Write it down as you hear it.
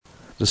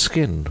the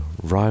skin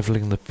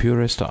rivaling the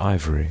purest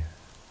ivory,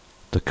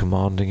 the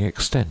commanding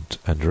extent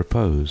and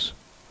repose,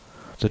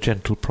 the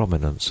gentle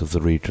prominence of the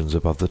regions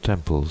above the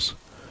temples,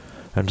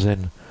 and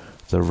then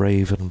the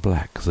raven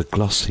black, the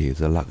glossy,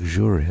 the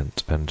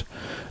luxuriant and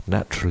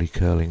naturally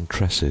curling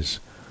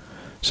tresses,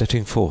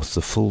 setting forth the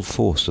full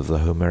force of the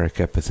Homeric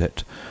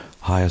epithet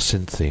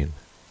hyacinthine.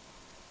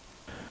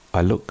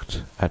 I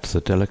looked at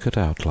the delicate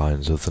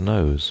outlines of the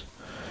nose,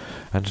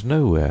 and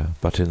nowhere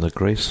but in the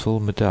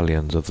graceful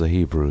medallions of the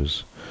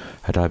Hebrews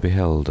had I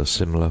beheld a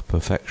similar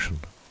perfection.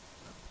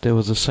 There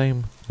was the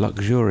same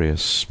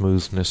luxurious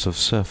smoothness of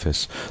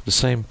surface, the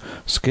same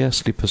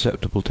scarcely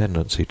perceptible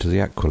tendency to the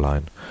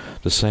aquiline,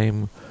 the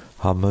same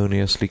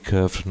harmoniously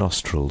curved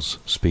nostrils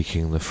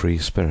speaking the free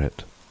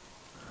spirit.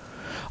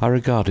 I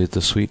regarded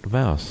the sweet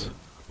mouth.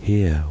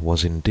 Here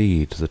was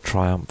indeed the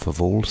triumph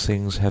of all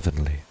things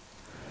heavenly.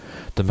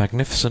 The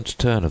magnificent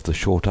turn of the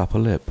short upper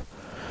lip,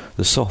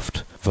 the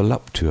soft,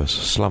 voluptuous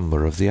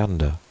slumber of the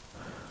under,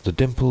 the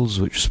dimples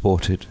which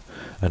sported,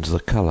 and the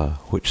colour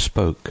which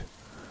spoke,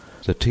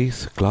 the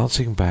teeth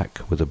glancing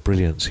back with a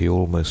brilliancy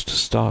almost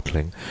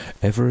startling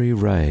every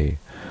ray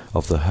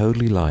of the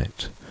holy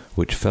light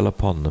which fell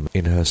upon them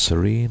in her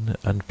serene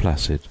and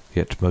placid,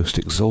 yet most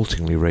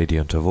exaltingly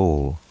radiant of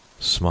all,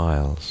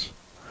 smiles.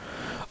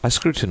 I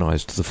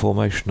scrutinized the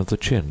formation of the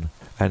chin,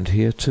 and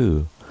here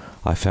too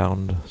I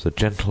found the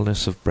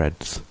gentleness of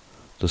breadth,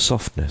 the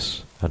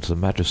softness and the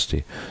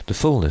majesty, the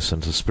fullness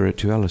and the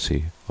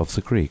spirituality of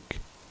the Greek,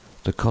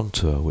 the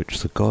contour which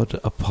the god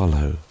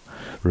Apollo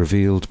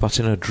revealed but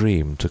in a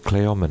dream to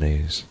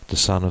Cleomenes, the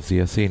son of the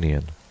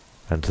Athenian,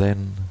 and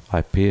then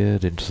I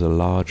peered into the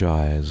large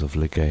eyes of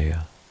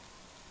Ligeia.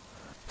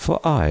 For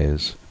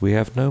eyes we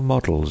have no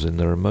models in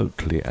the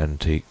remotely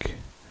antique.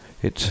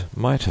 It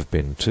might have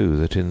been, too,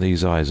 that in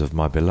these eyes of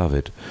my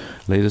beloved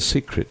lay the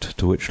secret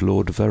to which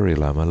Lord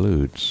Verulam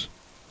alludes.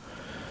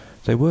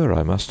 They were,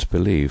 I must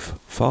believe,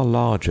 far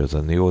larger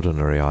than the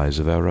ordinary eyes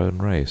of our own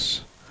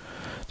race.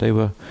 They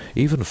were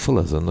even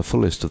fuller than the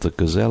fullest of the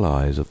gazelle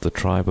eyes of the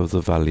tribe of the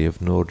valley of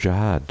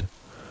Nourjahad.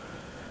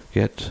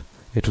 Yet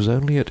it was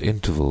only at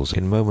intervals,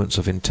 in moments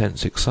of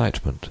intense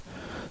excitement,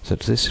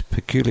 that this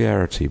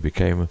peculiarity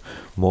became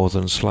more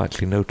than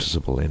slightly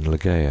noticeable in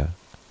Ligeia.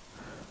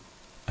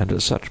 And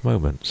at such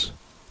moments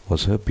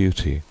was her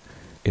beauty,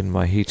 in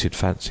my heated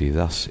fancy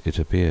thus it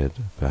appeared,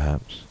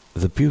 perhaps,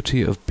 the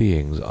beauty of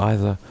beings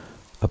either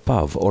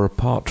above or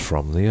apart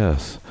from the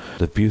earth,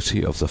 the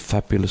beauty of the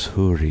fabulous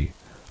Houri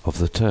of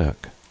the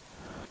Turk.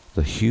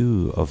 The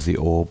hue of the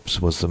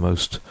orbs was the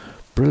most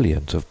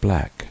brilliant of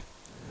black,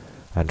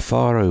 and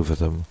far over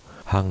them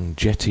hung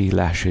jetty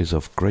lashes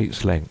of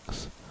great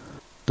length.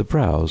 The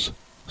brows,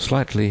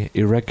 slightly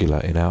irregular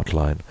in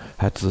outline,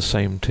 had the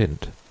same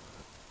tint.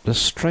 The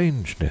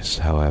strangeness,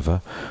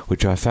 however,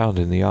 which I found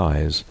in the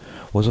eyes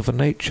was of a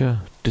nature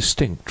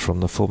distinct from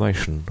the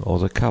formation or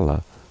the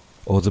colour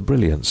or the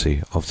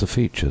brilliancy of the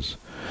features,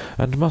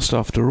 and must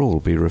after all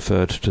be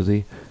referred to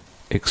the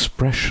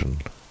expression.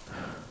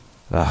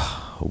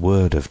 Ah, a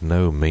word of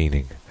no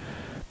meaning,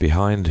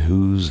 behind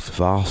whose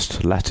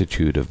vast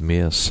latitude of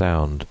mere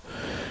sound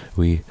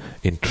we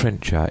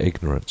entrench our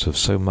ignorance of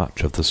so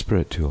much of the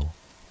spiritual.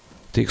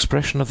 The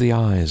expression of the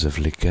eyes of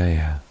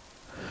Ligeia.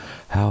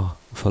 How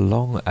for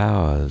long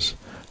hours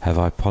have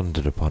I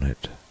pondered upon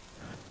it.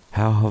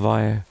 How have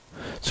I,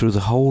 through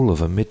the whole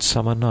of a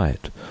midsummer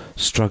night,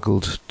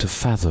 struggled to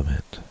fathom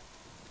it.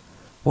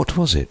 What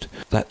was it,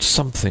 that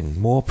something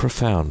more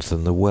profound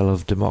than the well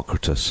of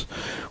Democritus,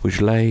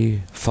 which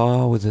lay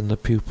far within the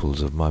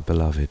pupils of my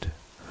beloved?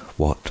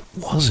 What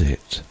was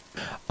it?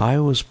 I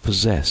was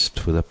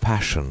possessed with a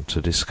passion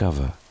to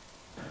discover.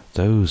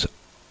 Those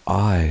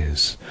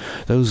eyes,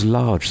 those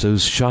large,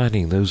 those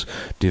shining, those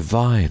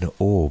divine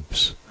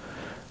orbs,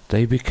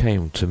 they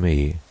became to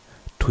me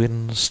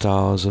twin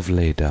stars of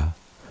Leda,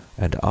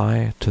 and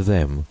I to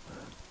them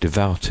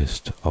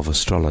devoutest of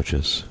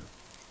astrologers.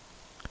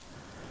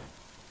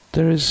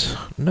 There is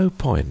no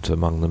point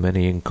among the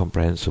many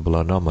incomprehensible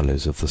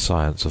anomalies of the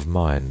science of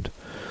mind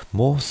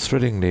more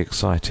thrillingly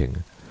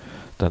exciting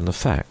than the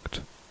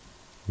fact,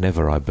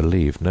 never, I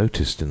believe,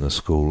 noticed in the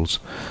schools,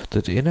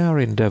 that in our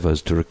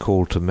endeavours to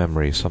recall to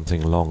memory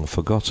something long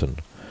forgotten,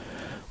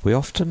 we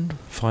often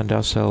find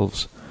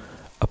ourselves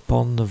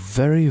upon the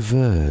very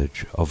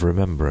verge of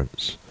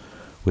remembrance,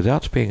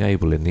 without being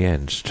able in the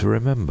end to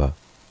remember.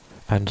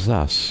 And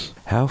thus,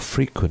 how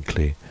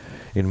frequently,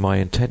 in my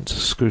intense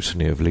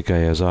scrutiny of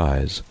Ligeia's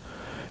eyes,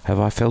 have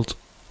I felt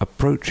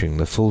approaching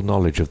the full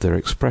knowledge of their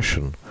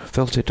expression,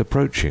 felt it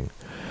approaching,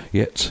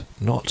 yet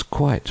not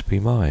quite be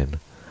mine,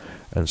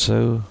 and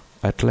so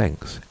at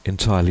length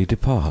entirely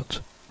depart.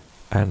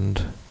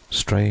 And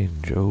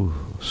strange, oh,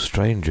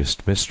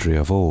 strangest mystery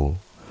of all,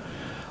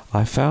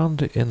 I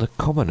found in the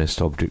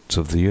commonest objects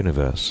of the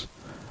universe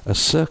a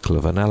circle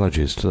of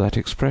analogies to that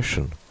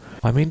expression.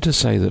 I mean to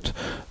say that,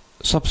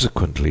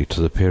 subsequently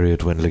to the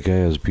period when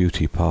Ligeia's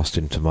beauty passed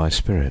into my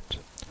spirit,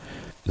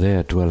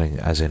 there dwelling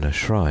as in a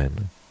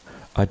shrine,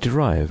 I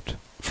derived,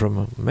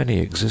 from many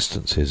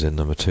existences in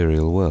the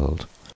material world,